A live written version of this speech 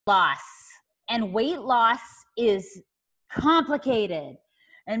loss. And weight loss is complicated.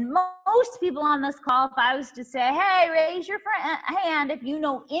 And most people on this call, if I was to say, hey, raise your hand if you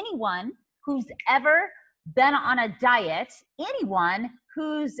know anyone who's ever been on a diet, anyone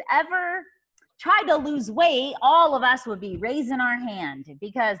who's ever tried to lose weight, all of us would be raising our hand,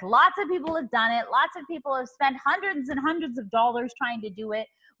 because lots of people have done it. Lots of people have spent hundreds and hundreds of dollars trying to do it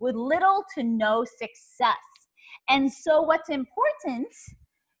with little to no success. And so what's important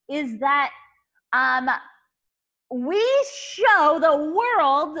is that we show the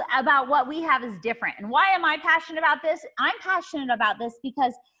world about what we have is different. And why am I passionate about this? I'm passionate about this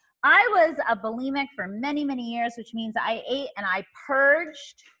because I was a bulimic for many, many years, which means I ate and I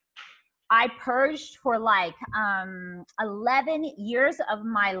purged. I purged for like 11 years of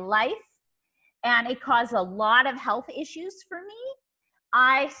my life, and it caused a lot of health issues for me.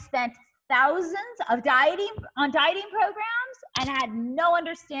 I spent thousands of dieting programs and had no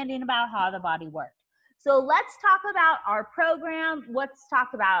understanding about how the body worked. So let's talk about our program. Let's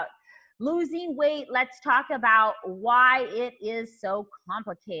talk about losing weight. Let's talk about why it is so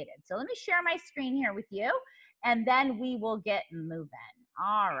complicated. So let me share my screen here with you, and then we will get moving.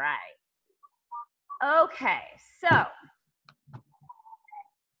 All right. Okay, so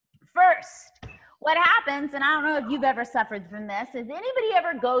first, what happens, and I don't know if you've ever suffered from this, if anybody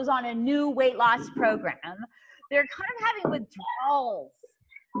ever goes on a new weight loss program, they're kind of having withdrawals.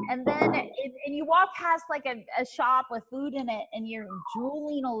 And then and you walk past like a shop with food in it and you're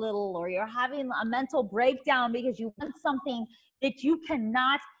drooling a little, or you're having a mental breakdown because you want something that you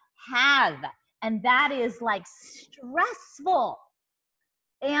cannot have. And that is like stressful.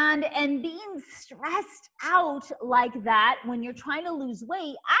 And being stressed out like that when you're trying to lose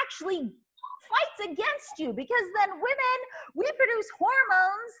weight actually fights against you, because then women, we produce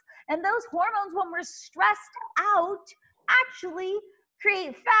hormones, and those hormones, when we're stressed out, actually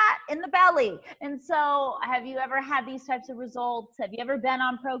create fat in the belly. And so have you ever had these types of results? Have you ever been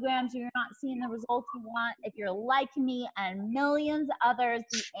on programs where you're not seeing the results you want? If you're like me and millions others,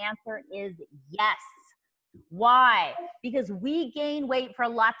 the answer is yes. Why? Because we gain weight for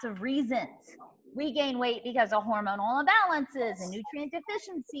lots of reasons. We gain weight because of hormonal imbalances and nutrient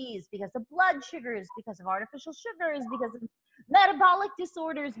deficiencies, because of blood sugars, because of artificial sugars, because of metabolic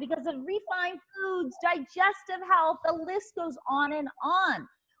disorders, because of refined foods, digestive health, the list goes on and on.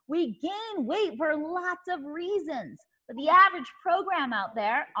 We gain weight for lots of reasons. But the average program out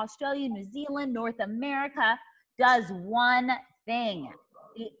there, Australia, New Zealand, North America, does one thing.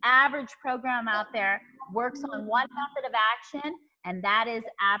 The average program out there works on one method of action, and that is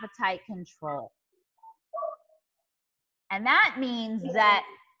appetite control. And that means that,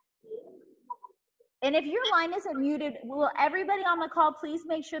 and if your line isn't muted, will everybody on the call please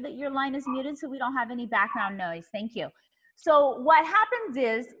make sure that your line is muted so we don't have any background noise? Thank you. So what happens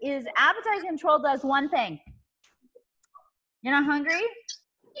is appetite control does one thing. You're not hungry?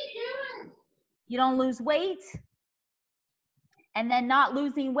 You don't lose weight. And then not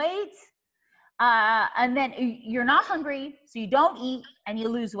losing weight, and then you're not hungry, so you don't eat and you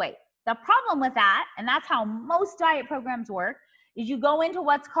lose weight. The problem with that, and that's how most diet programs work, is you go into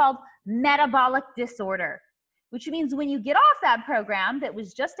what's called metabolic disorder, which means when you get off that program that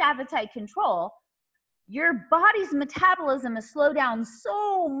was just appetite control, your body's metabolism is slowed down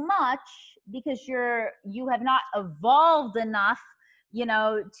so much because you have not evolved enough, you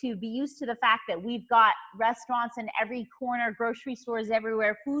know, to be used to the fact that we've got restaurants in every corner, grocery stores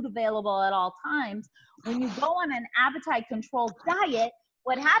everywhere, food available at all times. When you go on an appetite controlled diet,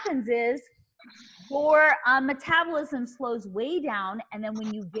 what happens is your metabolism slows way down, and then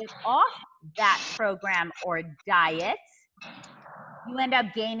when you get off that program or diet, you end up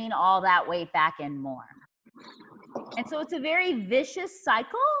gaining all that weight back and more. And so it's a very vicious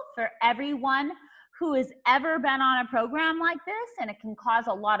cycle for everyone who has ever been on a program like this, and it can cause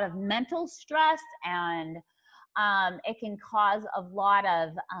a lot of mental stress, and it can cause a lot of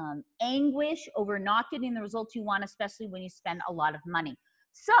anguish over not getting the results you want, especially when you spend a lot of money.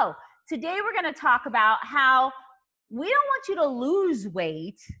 So today we're going to talk about how we don't want you to lose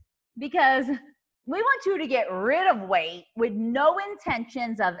weight, because we want you to get rid of weight with no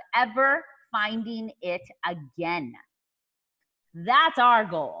intentions of ever finding it again. That's our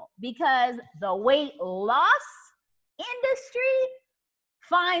goal, because the weight loss industry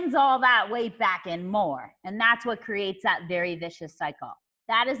finds all that weight back and more. And that's what creates that very vicious cycle.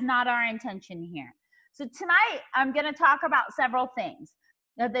 That is not our intention here. So tonight, I'm going to talk about several things.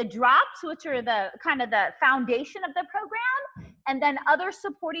 Now, the drops, which are the kind of the foundation of the program, and then other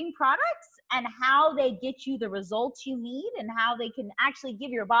supporting products and how they get you the results you need and how they can actually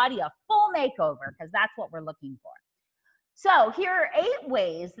give your body a full makeover, because that's what we're looking for. So here are 8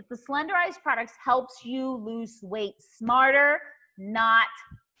 ways that the Slenderiiz products helps you lose weight smarter, not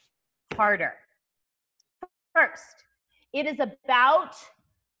harder. First, it is about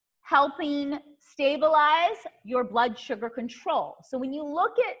helping stabilize your blood sugar control. So when you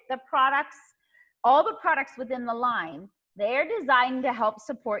look at the products, all the products within the line, they're designed to help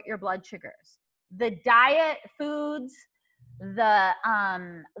support your blood sugars. The diet foods, the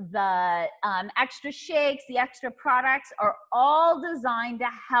extra shakes, the extra products are all designed to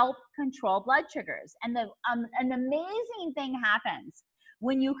help control blood sugars. And an amazing thing happens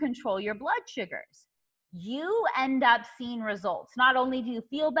when you control your blood sugars. You end up seeing results. Not only do you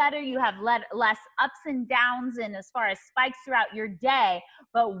feel better, you have less ups and downs and as far as spikes throughout your day,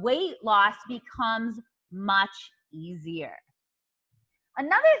 but weight loss becomes much easier.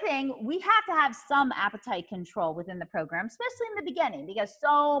 Another thing, we have to have some appetite control within the program, especially in the beginning, because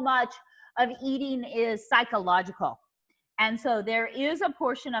so much of eating is psychological. And so there is a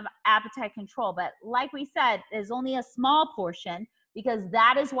portion of appetite control, but like we said, there's only a small portion, because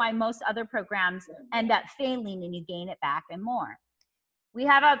that is why most other programs end up failing and you gain it back and more. We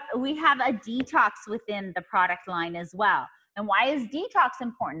have a detox within the product line as well. And why is detox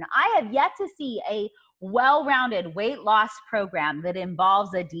important? I have yet to see a well-rounded weight loss program that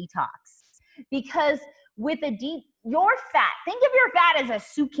involves a detox, because with your fat, think of your fat as a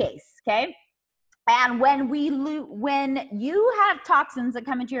suitcase, okay? And when you have toxins that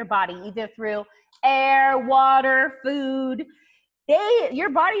come into your body, either through air, water, food,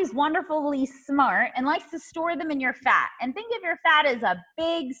 your body is wonderfully smart and likes to store them in your fat. And think of your fat as a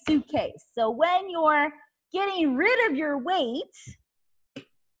big suitcase. So when you're getting rid of your weight,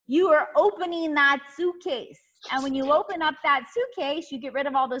 you are opening that suitcase. And when you open up that suitcase, you get rid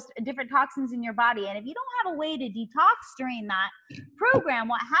of all those different toxins in your body. And if you don't have a way to detox during that program,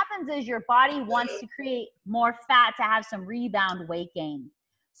 what happens is your body wants to create more fat to have some rebound weight gain.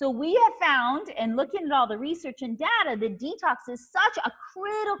 So we have found, and looking at all the research and data, that detox is such a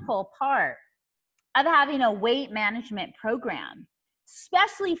critical part of having a weight management program,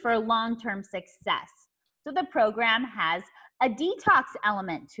 especially for long-term success. So the program has a detox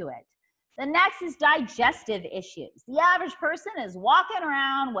element to it. The next is digestive issues. The average person is walking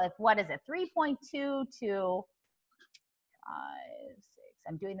around with, 3.2 to 5, 6,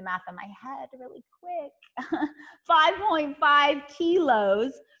 I'm doing the math in my head really quick, 5.5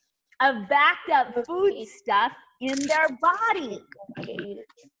 kilos of backed up food stuff in their body.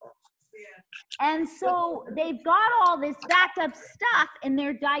 And so they've got all this backed up stuff in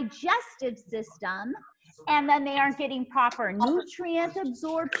their digestive system, and then they aren't getting proper nutrient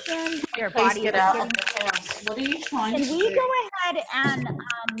absorption. Their body is getting. What are you trying to do? Can we go ahead and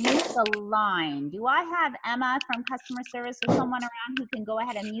mute the line? Do I have Emma from customer service or someone around who can go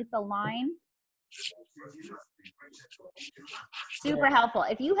ahead and mute the line? Super helpful.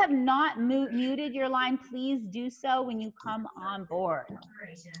 If you have not muted your line, please do so when you come on board.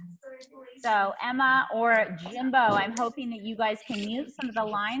 So Emma or Jimbo, I'm hoping that you guys can mute some of the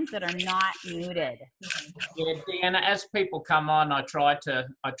lines that are not muted. Yeah, Deanna, as people come on, I try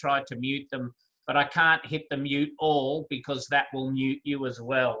to mute them, but I can't hit the mute all because that will mute you as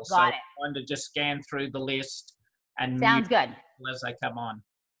well. Got so it. I'm going to just scan through the list and Sounds mute good. as they come on.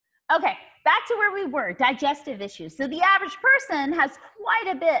 Okay, back to where we were, digestive issues. So the average person has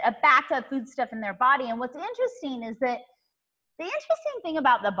quite a bit of backed up food stuff in their body. And what's interesting is that the interesting thing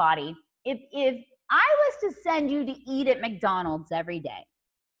about the body, if I was to send you to eat at McDonald's every day,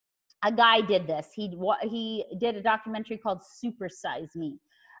 a guy did this. He did a documentary called Super Size Me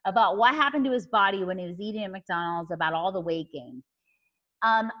about what happened to his body when he was eating at McDonald's, about all the weight gain.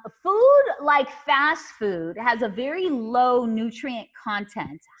 Food like fast food has a very low nutrient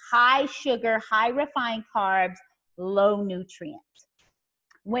content, high sugar, high refined carbs, low nutrient.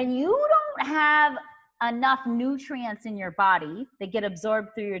 When you don't have enough nutrients in your body that get absorbed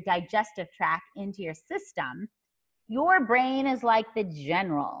through your digestive tract into your system, your brain is like the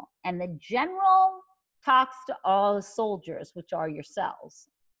general, and the general talks to all the soldiers, which are your cells.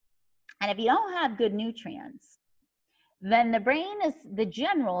 And if you don't have good nutrients, then the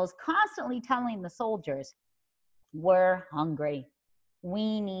general is constantly telling the soldiers, we're hungry.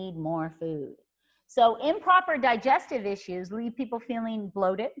 We need more food. So improper digestive issues leave people feeling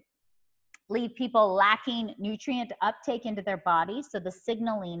bloated, leave people lacking nutrient uptake into their body. So the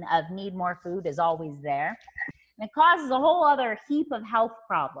signaling of need more food is always there. And it causes a whole other heap of health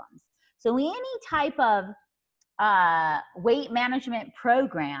problems. So any type of weight management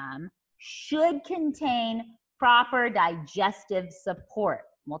program should contain proper digestive support.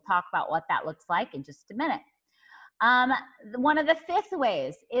 We'll talk about what that looks like in just a minute. One of the 5th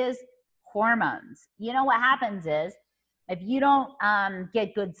ways is hormones. You know what happens is If you don't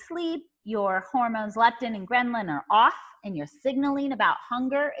get good sleep, your hormones leptin and ghrelin are off, and your signaling about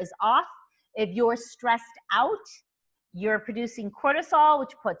hunger is off. If you're stressed out, you're producing cortisol,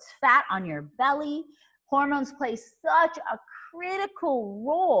 which puts fat on your belly. Hormones play such a critical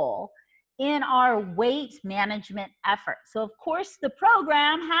role in our weight management effort. So of course, the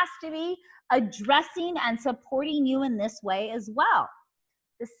program has to be addressing and supporting you in this way as well.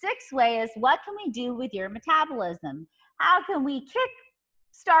 The sixth way is, what can we do with your metabolism? How can we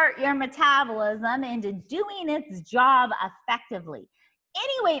kickstart your metabolism into doing its job effectively?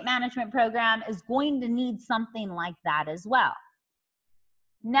 Any weight management program is going to need something like that as well.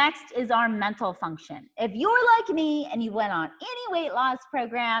 Next is our mental function. If you're like me and you went on any weight loss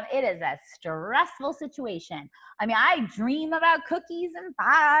program, it is a stressful situation. I mean, I dream about cookies and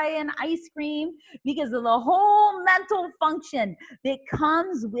pie and ice cream because of the whole mental function that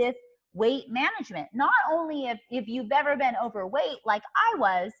comes with weight management. Not only if you've ever been overweight like I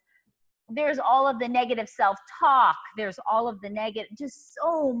was, there's all of the negative self-talk, there's all of the negative, just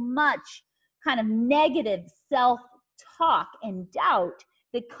so much kind of negative self-talk and doubt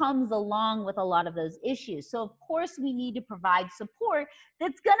that comes along with a lot of those issues. So of course we need to provide support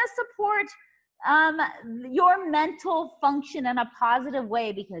that's gonna support your mental function in a positive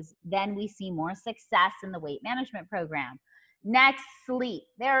way, because then we see more success in the weight management program. Next, sleep.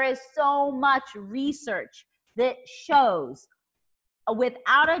 There is so much research that shows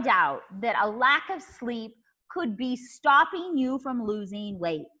without a doubt that a lack of sleep could be stopping you from losing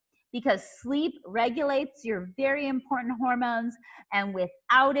weight, because sleep regulates your very important hormones, and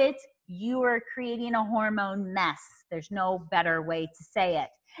without it, you are creating a hormone mess. There's no better way to say it.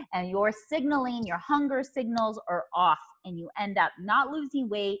 And your signaling, your hunger signals are off, and you end up not losing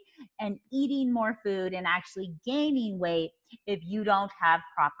weight and eating more food and actually gaining weight if you don't have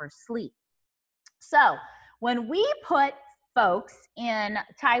proper sleep. So when we put folks in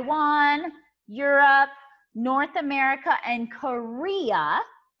Taiwan, Europe, North America, and Korea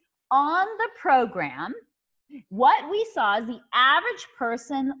on the program, what we saw is the average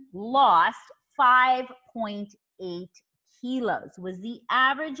person lost 5.8 kilos, was the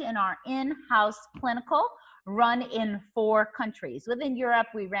average in our in-house clinical run in 4 countries. Within Europe,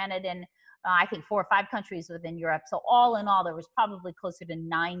 we ran it in, I think 4 or 5 countries within Europe. So all in all, there was probably closer to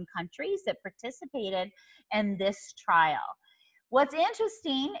 9 countries that participated in this trial. What's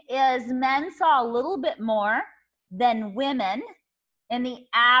interesting is men saw a little bit more than women in the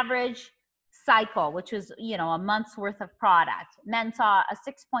average cycle, which was, you know, a month's worth of product. Men saw a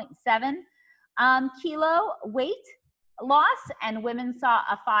 6.7 kilo weight loss, and women saw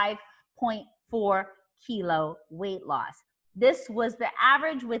a 5.4 kilo weight loss. This was the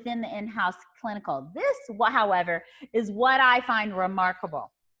average within the in-house clinical. This, however, is what I find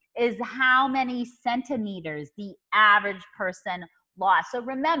remarkable, is how many centimeters the average person lost. So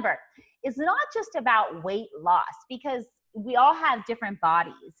remember, it's not just about weight loss, because we all have different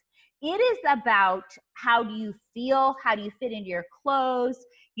bodies. It is about how do you feel, how do you fit into your clothes,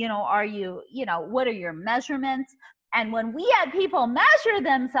 you know, are you, you know, what are your measurements? And when we had people measure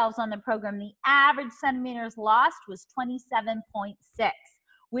themselves on the program, the average centimeters lost was 27.6,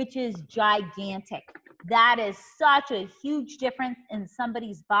 which is gigantic. That is such a huge difference in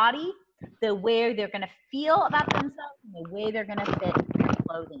somebody's body, the way they're gonna feel about themselves and the way they're gonna fit in their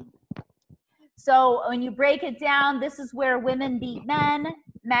clothing. So when you break it down, this is where women beat men,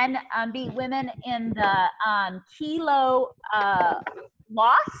 men beat women in the kilo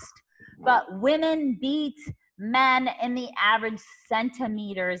lost, but women beat men in the average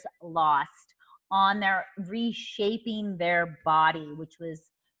centimeters lost on their reshaping their body, which was,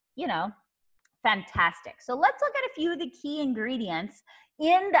 you know, fantastic. So let's look at a few of the key ingredients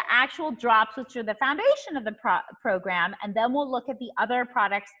in the actual drops, which are the foundation of the program, and then we'll look at the other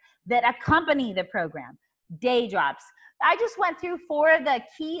products that accompany the program. Day drops. I just went through 4 of the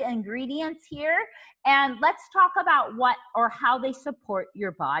key ingredients here, and let's talk about what or how they support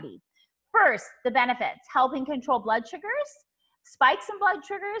your body. First, the benefits: helping control blood sugars, spikes in blood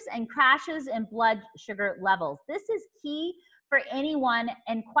sugars, and crashes in blood sugar levels. This is key for anyone,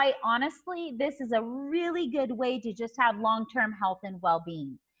 and quite honestly, this is a really good way to just have long-term health and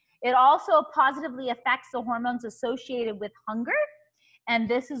well-being. It also positively affects the hormones associated with hunger, and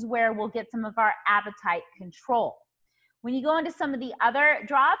this is where we'll get some of our appetite control. When you go into some of the other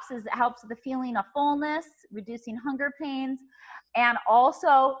drops, it helps with the feeling of fullness, reducing hunger pains, and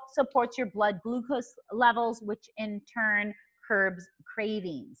also supports your blood glucose levels, which in turn curbs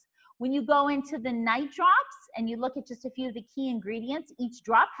cravings. When you go into the night drops and you look at just a few of the key ingredients, each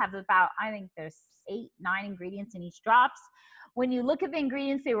drop have about, I think there's 8, 9 ingredients in each drops. When you look at the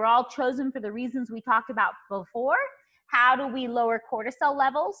ingredients, they were all chosen for the reasons we talked about before: How do we lower cortisol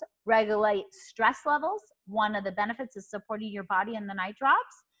levels, regulate stress levels? One of the benefits is supporting your body in the night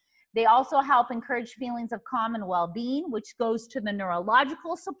drops. They also help encourage feelings of calm and well-being, which goes to the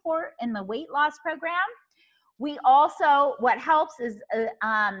neurological support in the weight loss program. We also, what helps is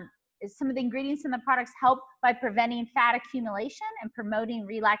some of the ingredients in the products help by preventing fat accumulation and promoting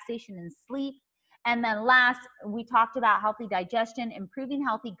relaxation and sleep. And then last, we talked about healthy digestion, improving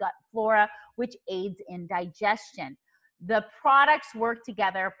healthy gut flora, which aids in digestion. The products work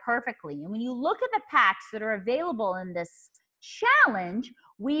together perfectly. And when you look at the packs that are available in this challenge,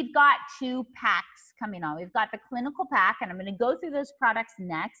 we've got 2 packs coming on. We've got the clinical pack, and I'm going to go through those products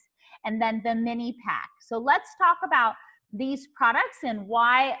next, and then the mini pack. So let's talk about these products and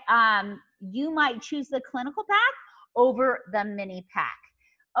why you might choose the clinical pack over the mini pack.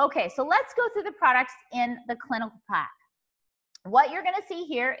 Okay, so let's go through the products in the clinical pack. What you're going to see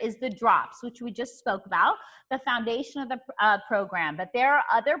here is the drops, which we just spoke about, the foundation of the program. But there are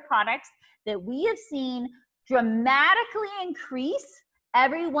other products that we have seen dramatically increase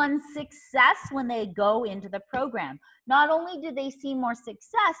everyone's success when they go into the program. Not only do they see more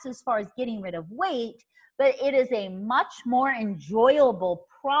success as far as getting rid of weight, but it is a much more enjoyable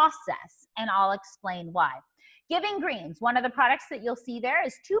process, and I'll explain why. Giving Greens, one of the products that you'll see there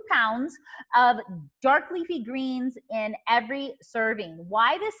is 2 pounds of dark leafy greens in every serving.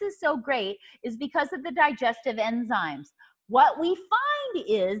 Why this is so great is because of the digestive enzymes. What we find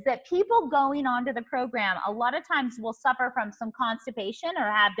is that people going onto the program a lot of times will suffer from some constipation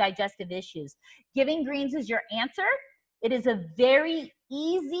or have digestive issues. Giving Greens is your answer. It is a very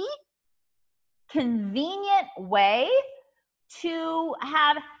easy, convenient way to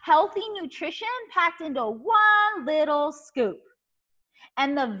have healthy nutrition packed into one little scoop.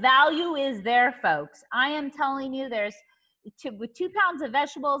 And the value is there, folks. I am telling you, with 2 pounds of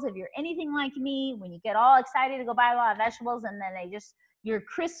vegetables, if you're anything like me, when you get all excited to go buy a lot of vegetables and then your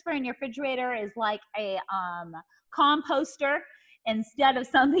crisper in your refrigerator is like a composter instead of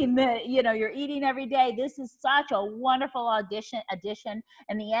something that you're eating every day. This is such a wonderful addition,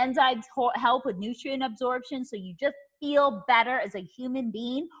 and the enzymes help with nutrient absorption, so you just feel better as a human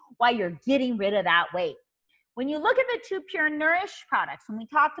being while you're getting rid of that weight. When you look at the 2 Pure Nourish products, when we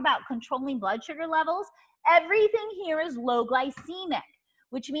talked about controlling blood sugar levels, everything here is low glycemic,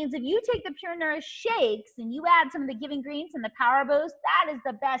 which means if you take the Pure Nourish shakes and you add some of the Giving Greens and the Power Boost, that is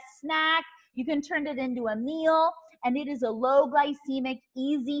the best snack. You can turn it into a meal, and it is a low glycemic,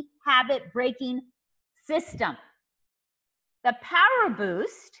 easy habit breaking system. The Power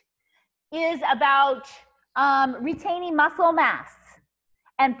Boost is about retaining muscle mass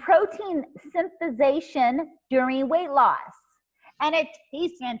and protein synthesization during weight loss. And it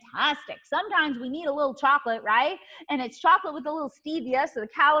tastes fantastic. Sometimes we need a little chocolate, right? And it's chocolate with a little stevia, so the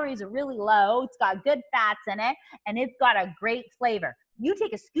calories are really low. It's got good fats in it, and it's got a great flavor. You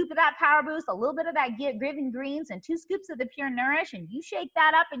take a scoop of that Power Boost, a little bit of that Giving Greens, and 2 scoops of the Pure Nourish, and you shake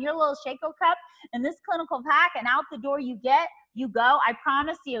that up in your little Shaco cup in this clinical pack, and out the door you go. I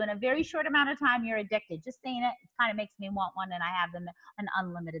promise you, in a very short amount of time, you're addicted. Just saying it kind of makes me want one, and I have them an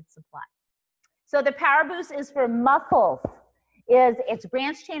unlimited supply. So the Power Boost is for muscles. It's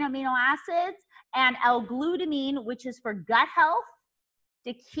branched chain amino acids and L-glutamine, which is for gut health,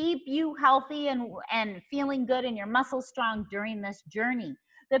 to keep you healthy and feeling good and your muscles strong during this journey.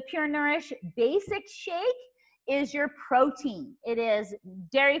 The Pure Nourish Basic Shake is your protein. It is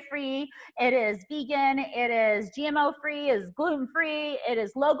dairy-free, it is vegan, it is GMO-free, it is gluten-free, it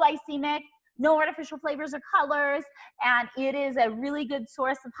is low glycemic, no artificial flavors or colors, and it is a really good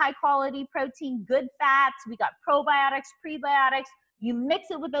source of high-quality protein, good fats. We got probiotics, prebiotics. You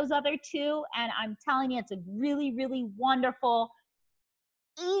mix it with those other 2, and I'm telling you, it's a really, really wonderful,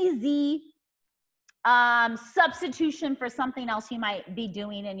 easy substitution for something else you might be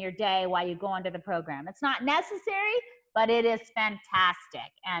doing in your day while you go onto the program. It's not necessary, but it is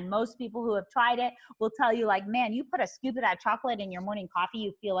fantastic. And most people who have tried it will tell you, like, man, you put a scoop of that chocolate in your morning coffee,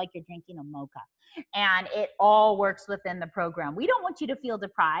 you feel like you're drinking a mocha. And it all works within the program. We don't want you to feel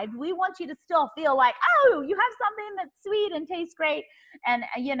deprived. We want you to still feel like, oh, you have something that's sweet and tastes great. And,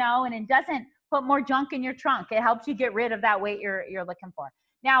 and it doesn't put more junk in your trunk. It helps you get rid of that weight you're looking for.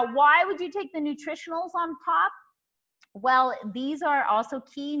 Now, why would you take the nutritionals on top? Well, these are also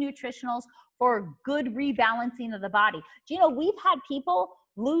key nutritionals for good rebalancing of the body. Do you know we've had people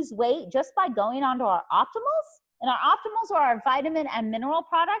lose weight just by going onto our Optimals? And our Optimals are our vitamin and mineral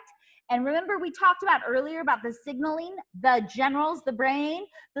product. And remember, we talked about earlier about the signaling, the generals, the brain,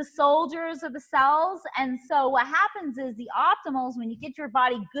 the soldiers of the cells. And so what happens is the Optimals, when you get your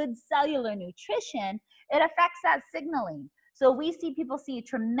body good cellular nutrition, it affects that signaling. So we see people see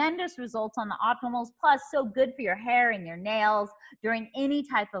tremendous results on the optimals, plus so good for your hair and your nails during any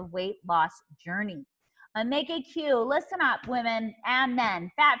type of weight loss journey. Omega Q, listen up, women and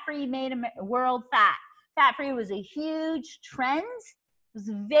men. Fat-free made world fat. Fat-free was a huge trend. It was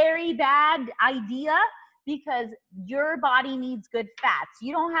a very bad idea because your body needs good fats.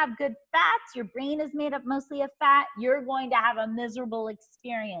 You don't have good fats, your brain is made up mostly of fat, you're going to have a miserable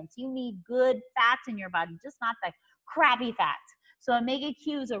experience. You need good fats in your body, just not the crappy fats. So Omega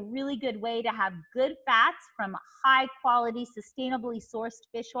Q is a really good way to have good fats from high quality, sustainably sourced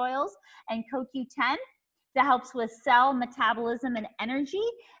fish oils, and CoQ10 that helps with cell metabolism and energy.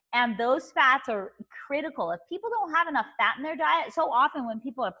 And those fats are critical. If people don't have enough fat in their diet, so often when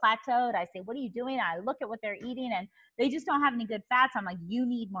people are plateaued, I say, what are you doing? I look at what they're eating and they just don't have any good fats. I'm like, you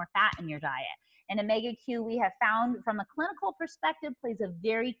need more fat in your diet. And Omega Q, we have found from a clinical perspective, plays a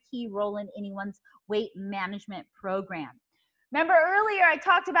very key role in anyone's weight management program. Remember earlier I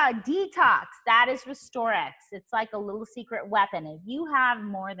talked about detox. That is RestoreX. It's like a little secret weapon. If you have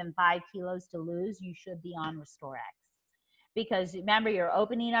more than 5 kilos to lose, you should be on RestoreX. Because remember, you're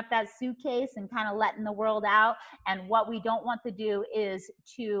opening up that suitcase and kind of letting the world out. And what we don't want to do is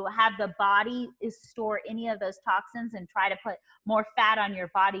to have the body store any of those toxins and try to put more fat on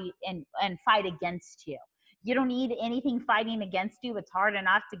your body and fight against you. You don't need anything fighting against you. It's hard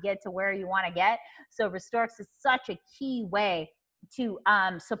enough to get to where you want to get. So RestoreX is such a key way to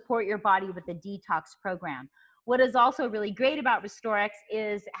support your body with the detox program. What is also really great about RestoreX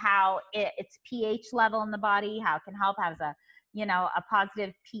is how its pH level in the body, how it can help as a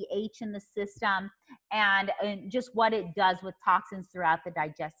positive pH in the system, and just what it does with toxins throughout the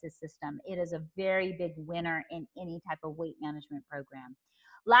digestive system. It is a very big winner in any type of weight management program.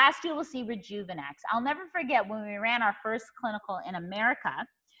 Last, you will see Rejuvenex. I'll never forget when we ran our first clinical in America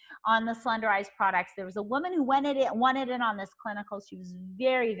on the Slenderiiz products. There was a woman who wanted in on this clinical. She was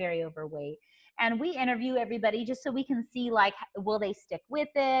very, very overweight. And we interview everybody just so we can see, like, will they stick with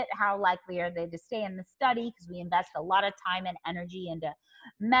it? How likely are they to stay in the study? Because we invest a lot of time and energy into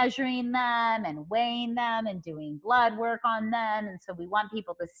measuring them and weighing them and doing blood work on them. And so we want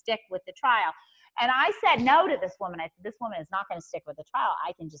people to stick with the trial. And I said no to this woman. I said, this woman is not going to stick with the trial.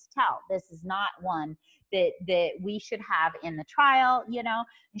 I can just tell. This is not one that we should have in the trial, And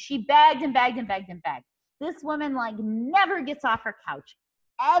she begged and begged and begged and begged. This woman, like, never gets off her couch,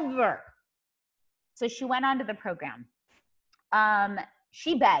 ever. So she went onto the program.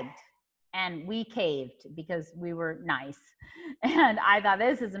 She begged, and we caved because we were nice. And I thought,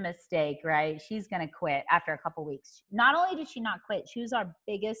 this is a mistake, right? She's going to quit after a couple weeks. Not only did she not quit, she was our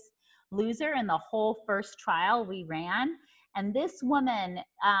biggest loser in the whole first trial we ran. And this woman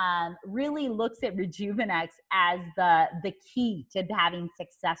really looks at Rejuvenex as the key to having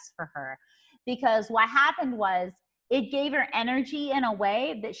success for her. Because what happened was, it gave her energy in a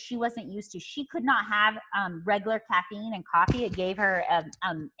way that she wasn't used to. She could not have regular caffeine and coffee. It gave her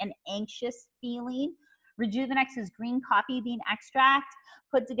an anxious feeling. Rejuvenex is green coffee bean extract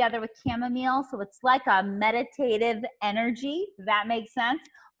put together with chamomile. So it's like a meditative energy, if that makes sense,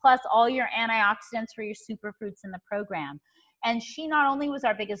 plus all your antioxidants for your superfruits in the program. And she not only was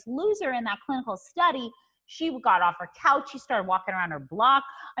our biggest loser in that clinical study, she got off her couch. She started walking around her block.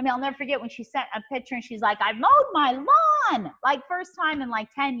 I mean, I'll never forget when she sent a picture and she's like, I mowed my lawn, like first time in like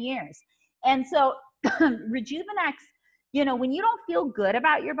 10 years. And so Rejuvenex, when you don't feel good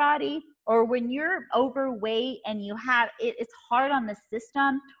about your body, or when you're overweight and you have, it's hard on the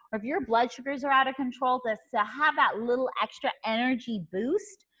system, or if your blood sugars are out of control, to have that little extra energy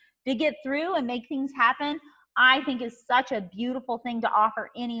boost to get through and make things happen, I think is such a beautiful thing to offer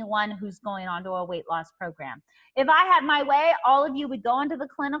anyone who's going on to a weight loss program. If I had my way, all of you would go into the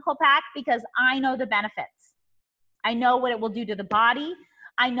clinical pack because I know the benefits. I know what it will do to the body.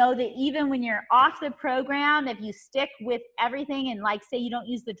 I know that even when you're off the program, if you stick with everything and, like, say you don't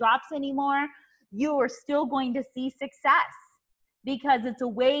use the drops anymore, you are still going to see success because it's a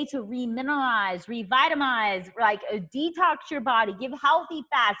way to remineralize, revitamize, like detox your body, give healthy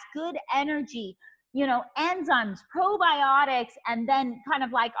fats, good energy, enzymes, probiotics, and then kind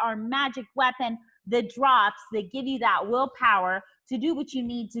of like our magic weapon, the drops that give you that willpower to do what you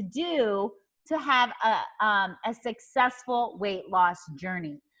need to do to have a successful weight loss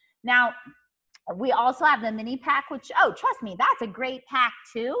journey. Now, we also have the mini pack, which, trust me, that's a great pack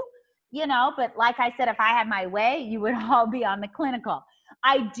too, but like I said, if I had my way, you would all be on the clinical.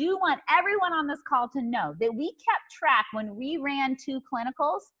 I do want everyone on this call to know that we kept track when we ran 2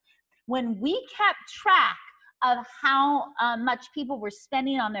 clinicals. When we kept track of how much people were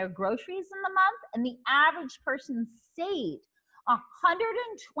spending on their groceries in the month, and the average person saved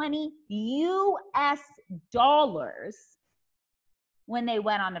 $120 US when they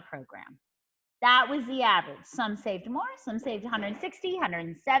went on the program. That was the average. Some saved more, some saved 160,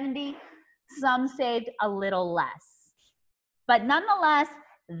 170, some saved a little less. But nonetheless,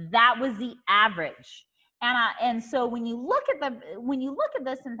 that was the average. And so when you look at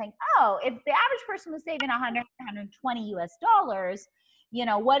this and think, oh, if the average person was saving 100, 120 US dollars, you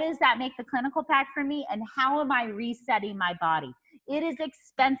know, what does that make the clinical pack for me? And how am I resetting my body? It is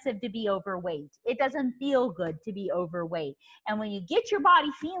expensive to be overweight. It doesn't feel good to be overweight. And when you get your body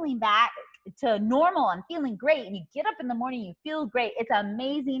feeling back to normal and feeling great, and you get up in the morning, you feel great, it's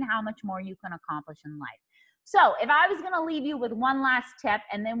amazing how much more you can accomplish in life. So if I was going to leave you with one last tip,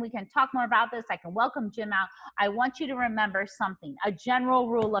 and then we can talk more about this, I can welcome Jim out. I want you to remember something, a general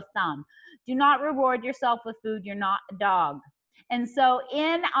rule of thumb. Do not reward yourself with food. You're not a dog. And so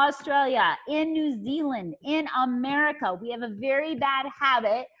in Australia, in New Zealand, in America, we have a very bad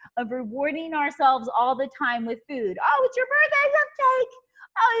habit of rewarding ourselves all the time with food. Oh, it's your birthday, have cake.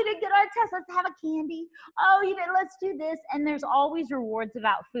 Oh, you didn't get our test, let's have a candy. Oh, you didn't, let's do this. And there's always rewards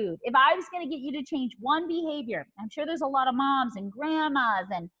about food. If I was going to get you to change one behavior, I'm sure there's a lot of moms and grandmas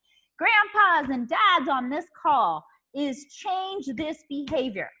and grandpas and dads on this call, is change this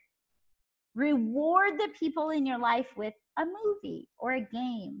behavior. Reward the people in your life with a movie or a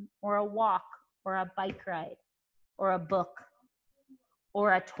game or a walk or a bike ride or a book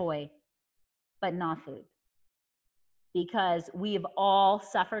or a toy, but not food. Because we've all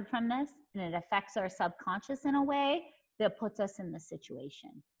suffered from this, and it affects our subconscious in a way that puts us in this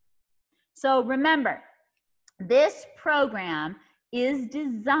situation. So remember, this program is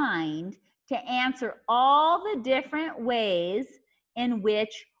designed to answer all the different ways in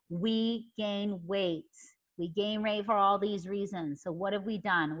which we gain weight. We gain weight for all these reasons. So what have we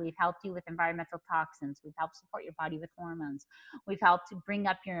done? We've helped you with environmental toxins. We've helped support your body with hormones. We've helped to bring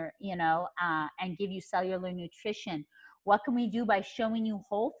up your, and give you cellular nutrition. What can we do by showing you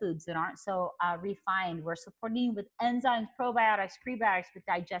whole foods that aren't so refined? We're supporting you with enzymes, probiotics, prebiotics, with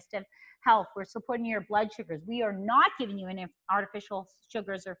digestive health. We're supporting your blood sugars. We are not giving you any artificial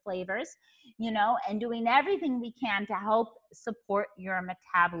sugars or flavors, and doing everything we can to help support your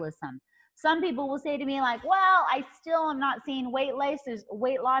metabolism. Some people will say to me like, well, I still am not seeing weight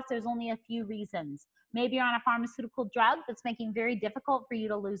loss. There's only a few reasons. Maybe you're on a pharmaceutical drug that's making it very difficult for you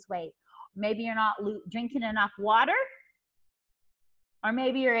to lose weight. Maybe you're not drinking enough water. Or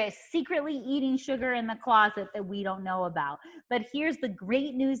maybe you're secretly eating sugar in the closet that we don't know about. But here's the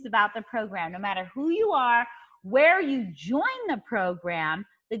great news about the program. No matter who you are, where you join the program,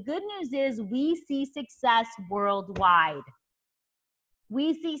 the good news is we see success worldwide.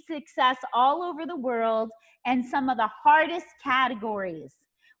 We see success all over the world, and some of the hardest categories,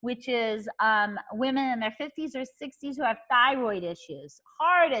 which is women in their 50s or 60s who have thyroid issues,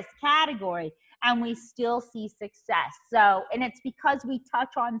 hardest category, and we still see success. So, and it's because we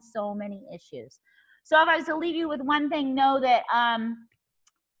touch on so many issues. So if I was to leave you with one thing, know that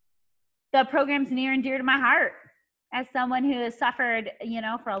the program's near and dear to my heart. As someone who has suffered,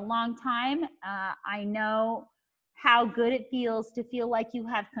 for a long time, I know how good it feels to feel like you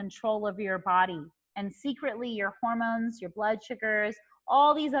have control of your body. And secretly, your hormones, your blood sugars,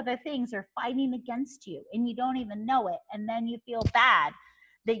 all these other things are fighting against you, and you don't even know it. And then you feel bad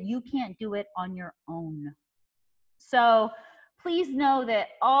that you can't do it on your own. So please know that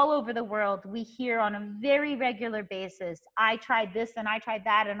all over the world, we hear on a very regular basis, I tried this and I tried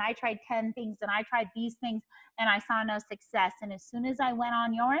that and I tried 10 things and I tried these things and I saw no success. And as soon as I went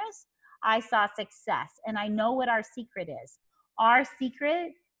on yours, I saw success. And I know what our secret is. Our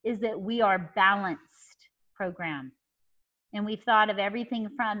secret is that we are balanced program. And we've thought of everything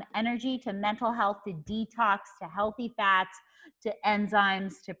from energy to mental health to detox to healthy fats to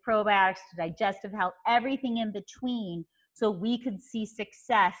enzymes to probiotics to digestive health, everything in between, so we could see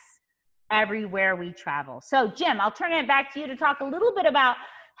success everywhere we travel. So Jim, I'll turn it back to you to talk a little bit about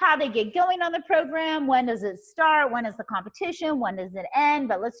how they get going on the program. When does it start? When is the competition? When does it end?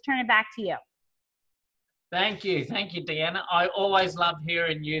 But let's turn it back to you. Thank you, Deanna. I always love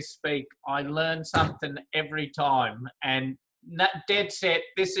hearing you speak. I learn something every time, and dead set,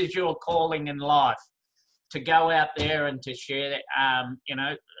 this is your calling in life, to go out there and to share,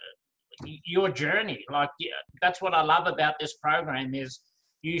 your journey. That's what I love about this program, is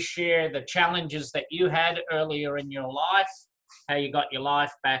you share the challenges that you had earlier in your life, how you got your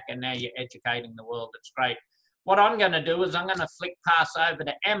life back, and now you're educating the world. It's great. What I'm going to do is I'm going to pass over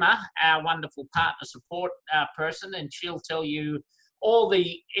to Emma, our wonderful partner support person, and she'll tell you all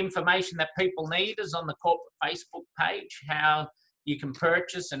the information that people need is on the corporate Facebook page, how you can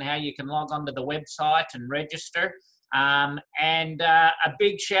purchase and how you can log onto the website and register. And a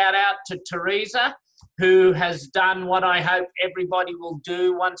big shout out to Teresa. who has done what I hope everybody will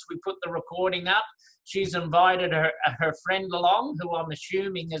do once we put the recording up. She's invited her friend along, who I'm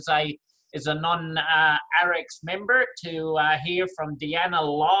assuming is a non-ARIIX member, to hear from Deanna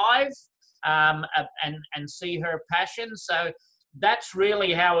live and see her passion. So that's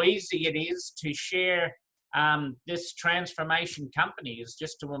really how easy it is to share this transformation company, is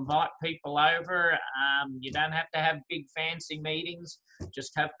just to invite people over. You don't have to have big fancy meetings,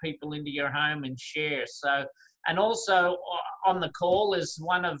 just have people into your home and share. So, and also on the call is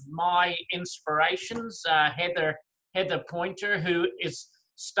one of my inspirations, Heather Pointer, who is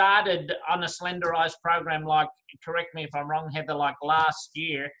started on a Slenderiiz program, like, correct me if I'm wrong, Heather, like last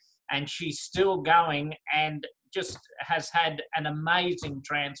year, and she's still going and just has had an amazing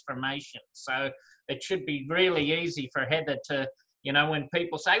transformation. So it should be really easy for Heather to, you know, when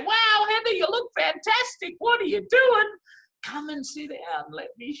people say, wow, Heather, you look fantastic, what are you doing? Come and sit down, let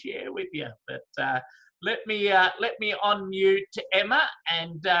me share with you. But let me unmute Emma,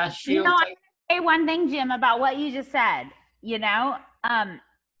 and she'll I say one thing, Jim, about what you just said. You know,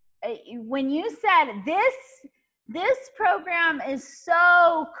 when you said this program is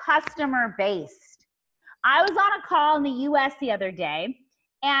so customer based. I was on a call in the US the other day,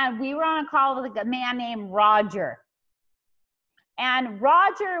 and we were on a call with a man named Roger. And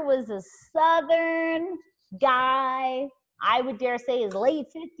Roger was a Southern guy. I would dare say his late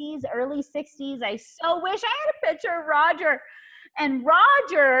 50s, early 60s. I so wish I had a picture of Roger. And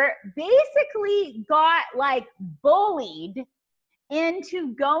Roger basically got like bullied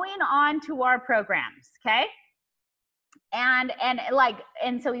into going on to our programs, okay? And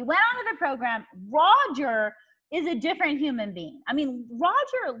so he went onto the program. Roger is a different human being. I mean,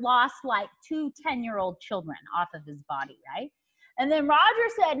 Roger lost like 2 10-year-old children off of his body, right? And then Roger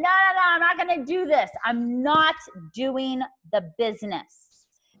said, no, I'm not going to do this. I'm not doing the business.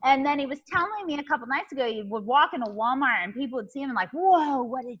 And then he was telling me a couple nights ago, he would walk into Walmart and people would see him and like, whoa,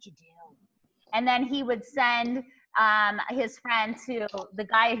 what did you do? And then he would send his friend to the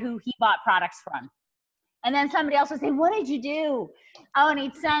guy who he bought products from. And then somebody else would say, what did you do? Oh, and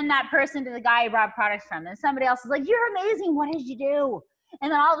he'd send that person to the guy he brought products from. And somebody else is like, you're amazing. What did you do?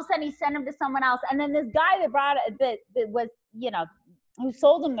 And then all of a sudden he sent him to someone else. And then this guy that was, you know, who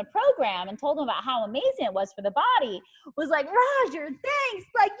sold him the program and told him about how amazing it was for the body, was like, Roger, thanks.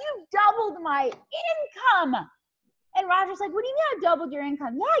 Like, you doubled my income. And Roger's like, what do you mean I doubled your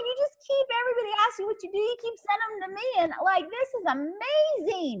income? Yeah, you just keep, everybody asks you what you do. You keep sending them to me. And like, this is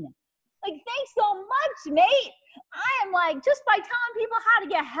amazing. Like, thanks so much, mate. I am like, just by telling people how to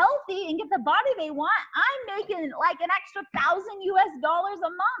get healthy and get the body they want, I'm making like an extra $1,000 US a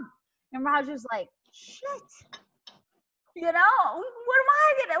month. And Roger's like, shit, you know, why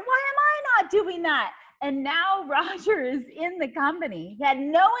am I not doing that? And now Roger is in the company. He had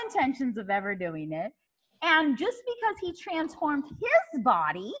no intentions of ever doing it. And just because he transformed his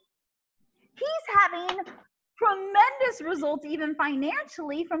body, he's having tremendous results, even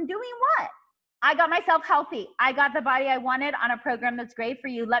financially, from doing what? I got myself healthy. I got the body I wanted on a program that's great for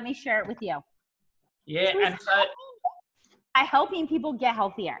you. Let me share it with you. Yeah, and so by helping people get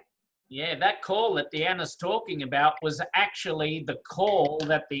healthier. Yeah, that call that Deanna's talking about was actually the call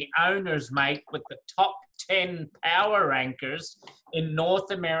that the owners make with the top 10 power anchors in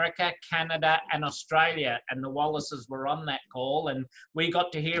North America, Canada, and Australia. And the Wallaces were on that call, and we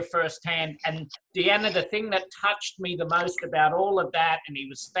got to hear firsthand. And Deanna, the thing that touched me the most about all of that, and he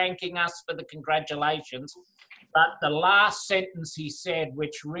was thanking us for the congratulations, but the last sentence he said,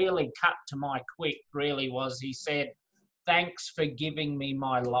 which really cut to my quick, really was, he said, thanks for giving me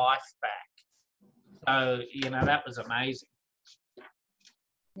my life back. So, you know, that was amazing.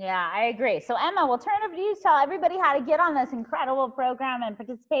 Yeah, I agree. So Emma, we'll turn it over to you to tell everybody how to get on this incredible program and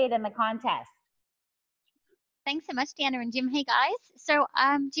participate in the contest. Thanks so much, Deanna and Jim. Hey guys. So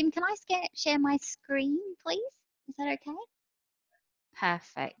Jim, can I share my screen, please? Is that okay?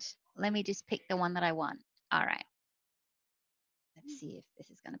 Perfect. Let me just pick the one that I want. All right. Let's see if this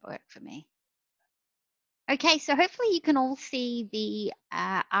is going to work for me. Okay, so hopefully you can all see the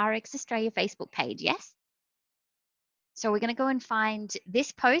ARIIX Australia Facebook page, yes? So we're going to go and find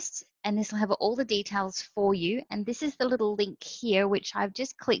this post, and this will have all the details for you. And this is the little link here, which I've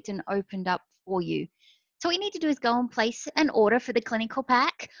just clicked and opened up for you. So what you need to do is go and place an order for the clinical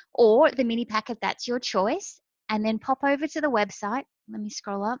pack or the mini pack if that's your choice, and then pop over to the website. Let me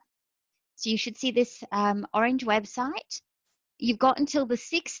scroll up. So you should see this orange website. You've got until the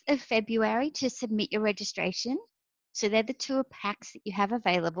 6th of February to submit your registration. So they're the 2 packs that you have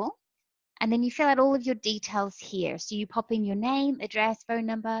available. And then you fill out all of your details here. So you pop in your name, address, phone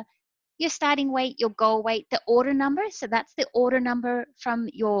number, your starting weight, your goal weight, the order number. So that's the order number from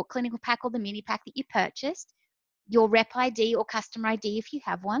your clinical pack or the mini pack that you purchased, your rep ID or customer ID if you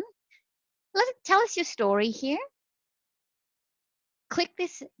have one. Tell us your story here. Click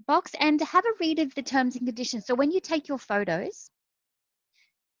this box and have a read of the terms and conditions. So when you take your photos,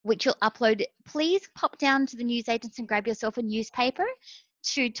 which you'll upload, please pop down to the newsagents and grab yourself a newspaper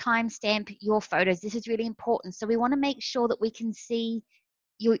to timestamp your photos. This is really important. So we want to make sure that we can see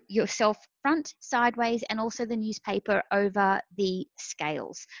yourself front, sideways, and also the newspaper over the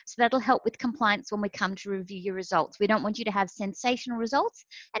scales. So that'll help with compliance when we come to review your results. We don't want you to have sensational results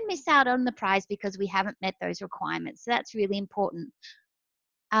and miss out on the prize because we haven't met those requirements. So that's really important.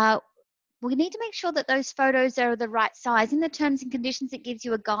 We need to make sure that those photos are the right size. In the terms and conditions, it gives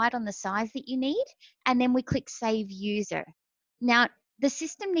you a guide on the size that you need, and then we click Save User. Now, the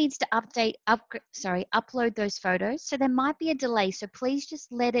system needs to upload those photos, so there might be a delay. So please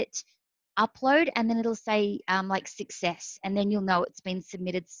just let it upload, and then it'll say like success, and then you'll know it's been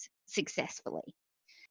submitted successfully.